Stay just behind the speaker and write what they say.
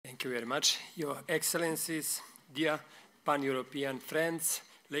Thank you very much, Your Excellencies, dear pan-European friends,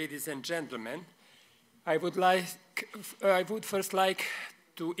 ladies and gentlemen. I would first like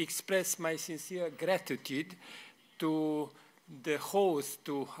to express my sincere gratitude to the host,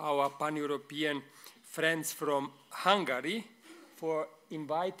 to our pan-European friends from Hungary, for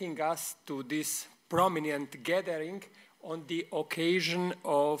inviting us to this prominent gathering on the occasion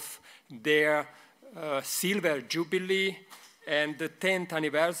of their silver jubilee and the 10th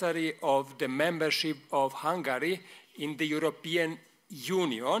anniversary of the membership of Hungary in the European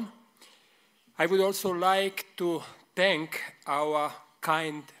Union. I would also like to thank our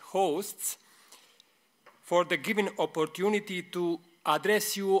kind hosts for the given opportunity to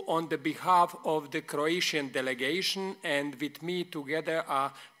address you on the behalf of the Croatian delegation, and with me together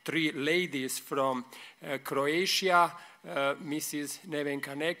are three ladies from Croatia, Mrs.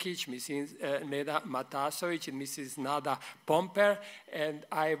 Nevenka Nekic, Mrs. Neda Matasovic, and Mrs. Nada Pomper. And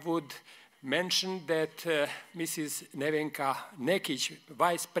I would mention that Mrs. Nevenka Nekic,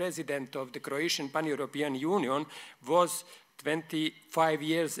 Vice President of the Croatian Pan-European Union, was 25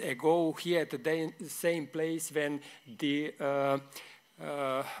 years ago here at the same place when the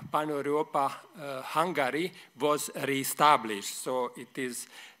Pan-Europa Hungary was re-established. So it is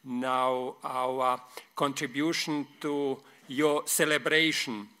now our contribution to your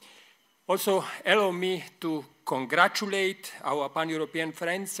celebration. Also, allow me to congratulate our Pan-European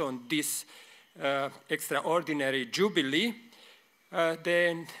friends on this extraordinary jubilee.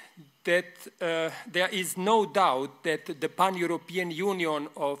 There is no doubt that the Pan-European Union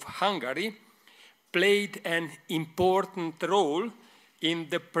of Hungary played an important role in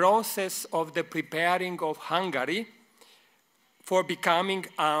the process of the preparing of Hungary for becoming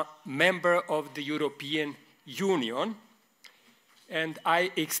a member of the European Union. And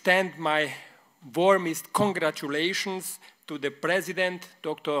I extend my warmest congratulations to the President,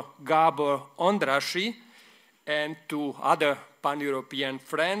 Dr. Gábor Andrássy, and to other Pan-European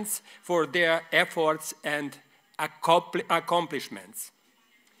friends for their efforts and accomplishments.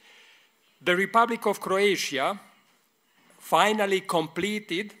 The Republic of Croatia finally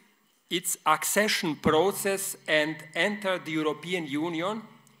completed its accession process and entered the European Union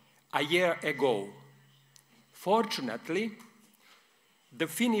a year ago. Fortunately, the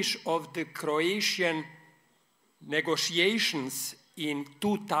finish of the Croatian negotiations in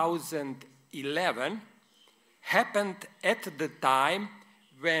 2011 happened at the time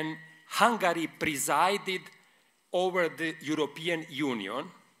when Hungary presided over the European Union.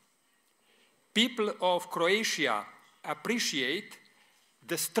 People of Croatia appreciate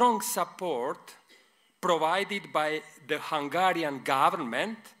the strong support provided by the Hungarian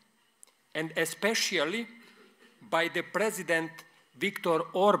government, and especially by the President Viktor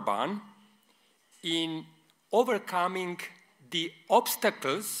Orban, in overcoming the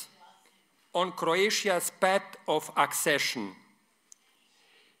obstacles on Croatia's path of accession.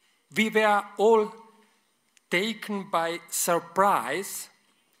 We were all taken by surprise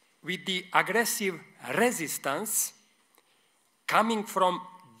with the aggressive resistance coming from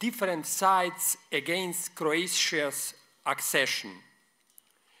different sides against Croatia's accession.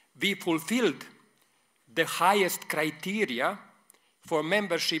 We fulfilled the highest criteria for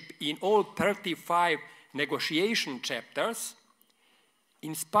membership in all 35 negotiation chapters.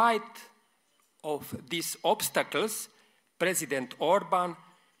 In spite of these obstacles, President Orban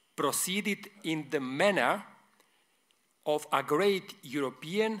proceeded in the manner of a great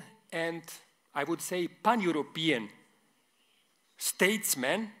European and, I would say, pan-European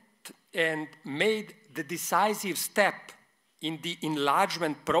statesman, and made the decisive step in the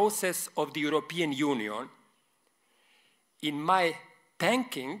enlargement process of the European Union. In my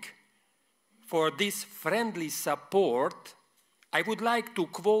thanking for this friendly support, I would like to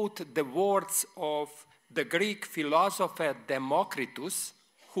quote the words of the Greek philosopher Democritus,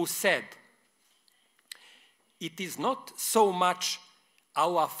 who said, "It is not so much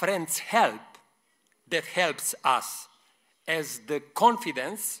our friends' help that helps us as the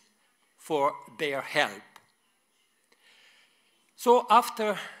confidence for their help." So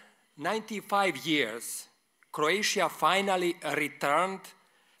after 95 years, Croatia finally returned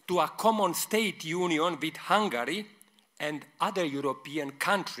to a common state union with Hungary and other European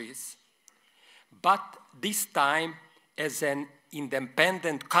countries, but this time as an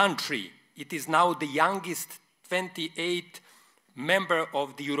independent country. It is now the youngest 28th member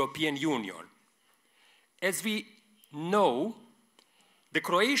of the European Union. As we know, the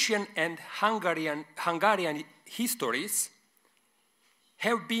Croatian and Hungarian histories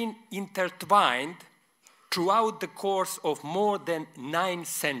have been intertwined throughout the course of more than 9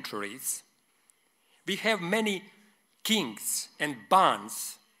 centuries. We have many kings and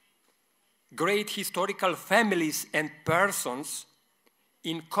bans great historical families and persons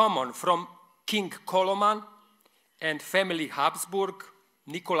in common, from King Koloman and family Habsburg,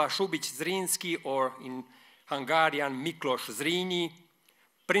 Nikola Šubić Zrinski, or in Hungarian Miklos Zrinyi,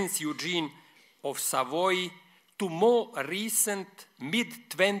 Prince Eugene of Savoy, to more recent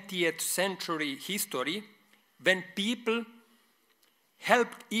mid-20th century history, when people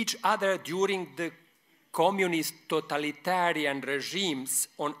helped each other during the communist totalitarian regimes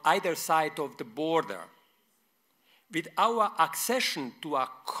on either side of the border. With our accession to a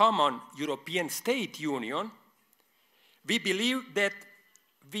common European state union, we believe that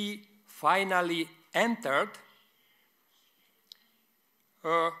we finally entered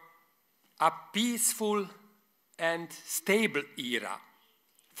a peaceful and stable era.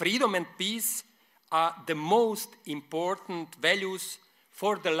 Freedom and peace are the most important values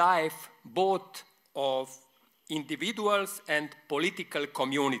for the life both of individuals and political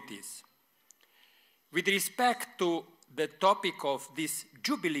communities. With respect to the topic of this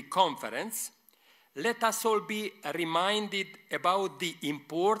Jubilee Conference, let us all be reminded about the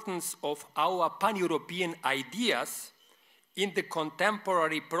importance of our pan-European ideas in the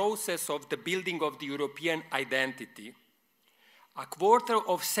contemporary process of the building of the European identity. A quarter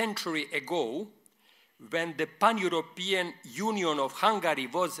of a century ago, when the Pan-European Union of Hungary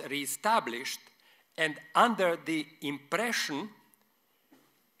was reestablished, and under the impression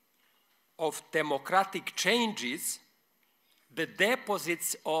of democratic changes, the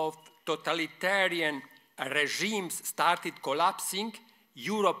deposits of totalitarian regimes started collapsing,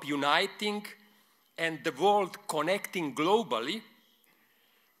 Europe uniting, and the world connecting globally.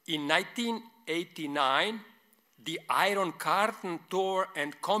 In 1989, the Iron Curtain tore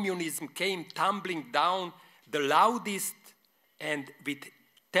and communism came tumbling down, the loudest and with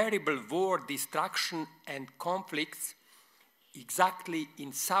terrible war, destruction, and conflicts exactly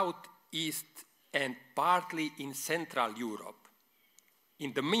in Southeast and partly in Central Europe.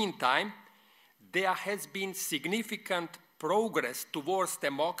 In the meantime, there has been significant progress towards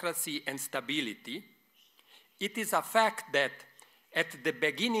democracy and stability. It is a fact that at the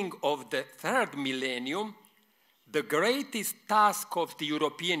beginning of the third millennium, the greatest task of the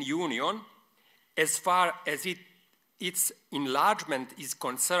European Union, as far as its enlargement is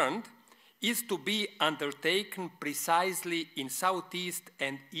concerned, is to be undertaken precisely in Southeast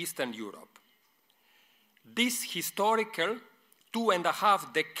and Eastern Europe. This historical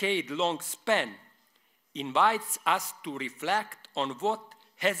 2.5-decade-long span invites us to reflect on what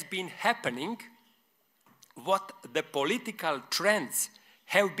has been happening, what the political trends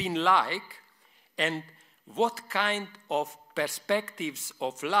have been like, and what kind of perspectives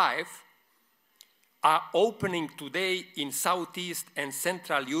of life are opening today in Southeast and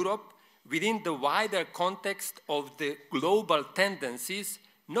Central Europe within the wider context of the global tendencies,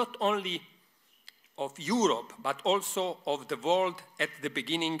 not only of Europe, but also of the world at the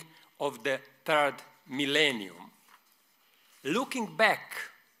beginning of the third millennium. Looking back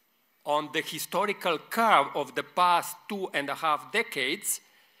on the historical curve of the past 2.5 decades,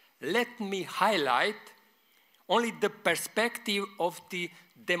 let me highlight only the perspective of the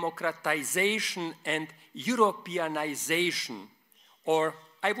democratization and Europeanization, or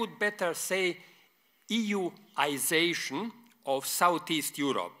I would better say EUization of Southeast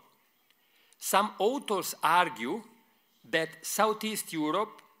Europe. Some authors argue that Southeast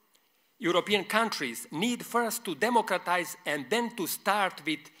European countries need first to democratize and then to start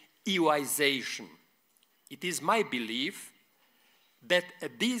with EUization. It is my belief that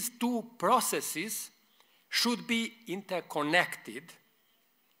these two processes should be interconnected.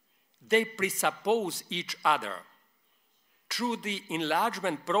 They presuppose each other. Through the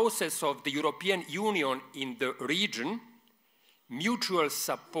enlargement process of the European Union in the region, mutual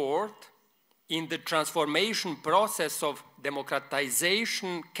support in the transformation process of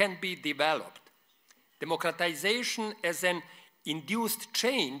democratization can be developed. Democratization as an induced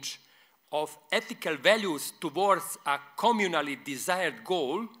change of ethical values towards a communally desired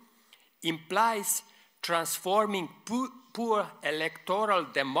goal implies transforming poor electoral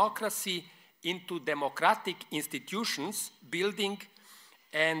democracy into democratic institutions, building,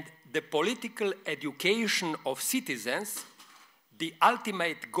 and the political education of citizens, the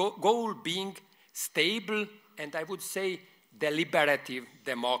ultimate goal being stable and, I would say, deliberative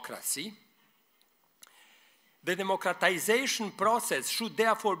democracy. The democratization process should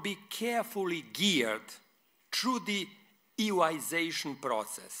therefore be carefully geared through the EUization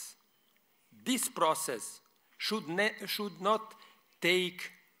process. This process should not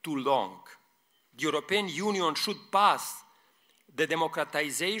take too long. The European Union should pass the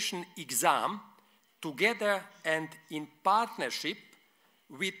democratization exam together and in partnership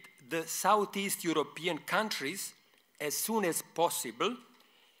with the Southeast European countries as soon as possible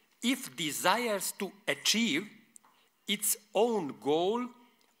if desires to achieve its own goal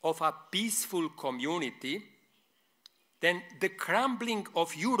of a peaceful community, then the crumbling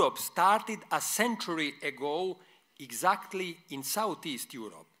of Europe started a century ago exactly in Southeast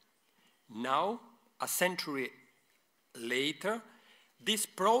Europe. Now, a century later, this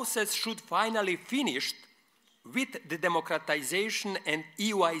process should finally finish with the democratization and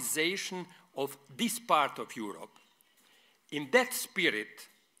EUization of this part of Europe. In that spirit,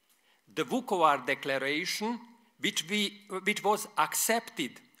 the Vukovar Declaration, which was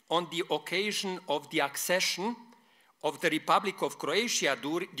accepted on the occasion of the accession of the Republic of Croatia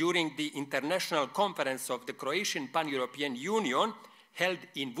during the International Conference of the Croatian Pan-European Union held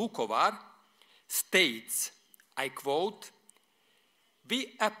in Vukovar, states, I quote,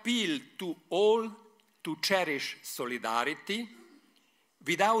 "We appeal to all to cherish solidarity,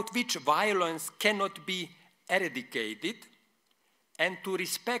 without which violence cannot be eradicated, and to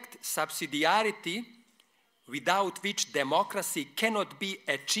respect subsidiarity, without which democracy cannot be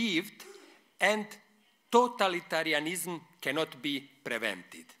achieved and totalitarianism cannot be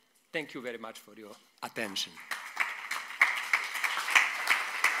prevented." Thank you very much for your attention.